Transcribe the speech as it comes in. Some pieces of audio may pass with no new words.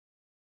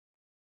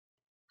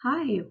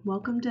Hi,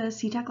 welcome to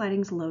CTech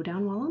Lighting's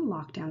Lowdown While in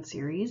Lockdown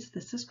series.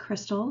 This is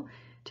Crystal.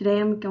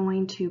 Today I'm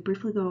going to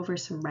briefly go over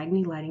some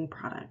Ragni Lighting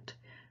product.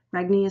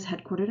 Ragni is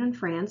headquartered in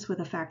France with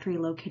a factory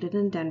located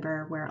in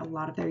Denver where a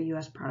lot of their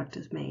US product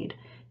is made.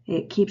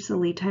 It keeps the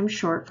lead time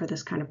short for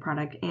this kind of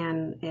product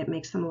and it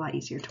makes them a lot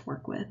easier to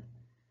work with.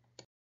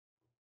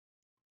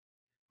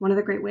 One of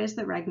the great ways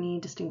that Ragni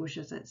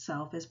distinguishes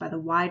itself is by the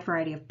wide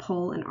variety of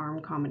pull and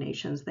arm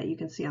combinations that you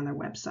can see on their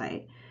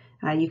website.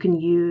 You can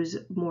use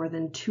more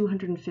than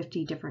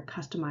 250 different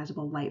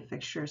customizable light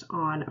fixtures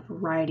on a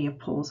variety of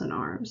pulls and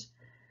arms.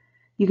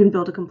 You can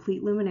build a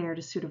complete luminaire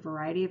to suit a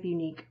variety of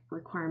unique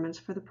requirements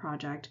for the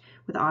project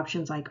with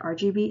options like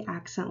RGB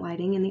accent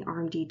lighting in the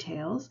arm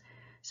details,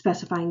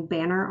 specifying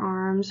banner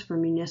arms for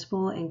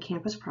municipal and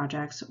campus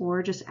projects,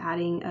 or just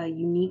adding a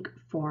unique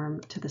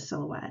form to the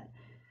silhouette.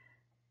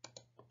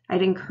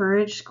 I'd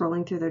encourage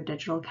scrolling through their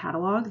digital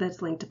catalog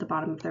that's linked at the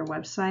bottom of their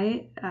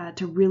website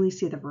to really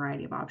see the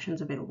variety of options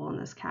available in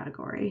this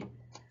category.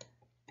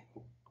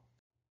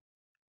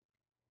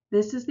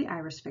 This is the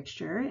iris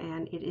fixture,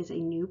 and it is a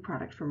new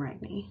product from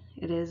Ragni.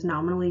 It is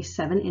nominally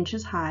 7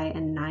 inches high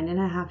and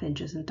 9.5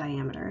 inches in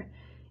diameter.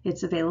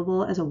 It's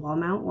available as a wall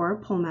mount or a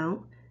pole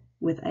mount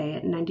with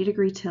a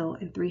 90-degree tilt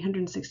and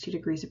 360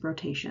 degrees of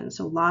rotation,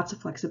 so lots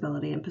of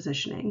flexibility in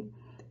positioning.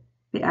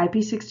 The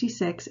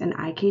IP66 and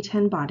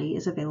IK10 body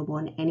is available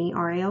in any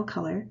RAL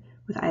color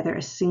with either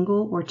a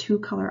single or two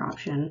color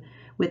option,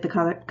 with the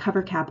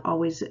cover cap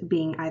always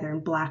being either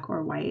in black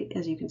or white,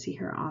 as you can see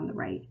here on the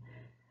right.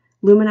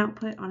 Lumen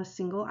output on a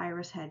single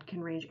iris head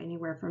can range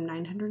anywhere from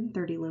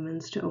 930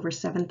 lumens to over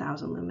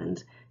 7,000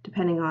 lumens,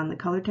 depending on the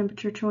color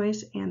temperature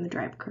choice and the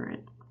drive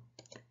current.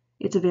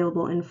 It's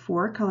available in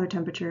 4 color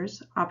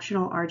temperatures,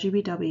 optional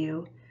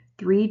RGBW,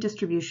 3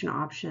 distribution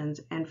options,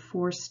 and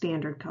 4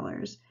 standard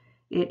colors.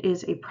 It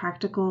is a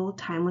practical,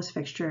 timeless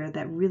fixture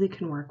that really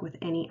can work with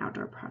any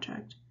outdoor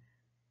project.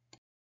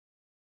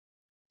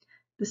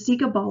 The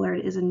Sika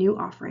Bollard is a new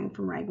offering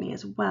from Ragni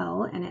as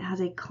well, and it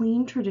has a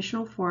clean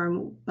traditional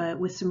form but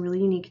with some really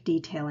unique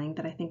detailing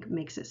that I think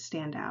makes it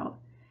stand out.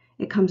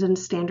 It comes in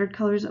standard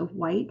colors of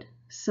white,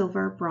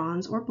 silver,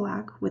 bronze, or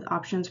black with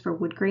options for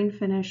wood grain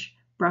finish,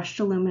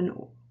 brushed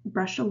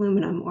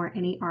aluminum, or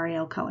any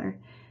RAL color.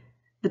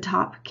 The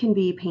top can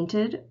be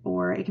painted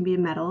or it can be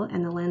metal,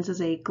 and the lens is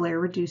a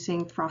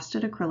glare-reducing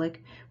frosted acrylic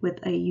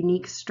with a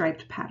unique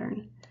striped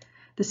pattern.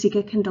 The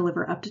Sika can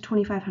deliver up to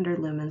 2,500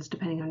 lumens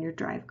depending on your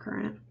drive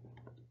current.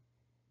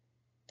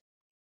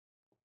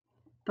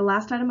 The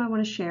last item I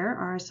want to share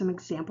are some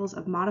examples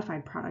of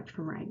modified product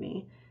from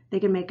Ragni. They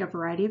can make a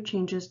variety of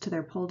changes to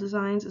their pole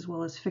designs as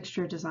well as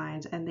fixture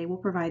designs, and they will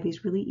provide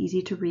these really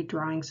easy to read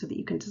drawings so that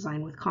you can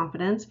design with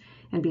confidence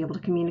and be able to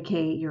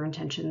communicate your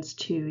intentions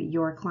to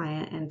your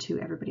client and to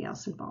everybody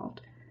else involved.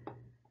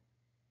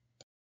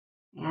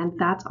 And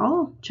that's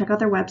all. Check out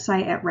their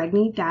website at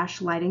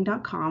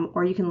ragni-lighting.com,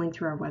 or you can link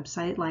through our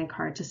website line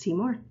card to see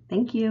more.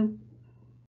 Thank you.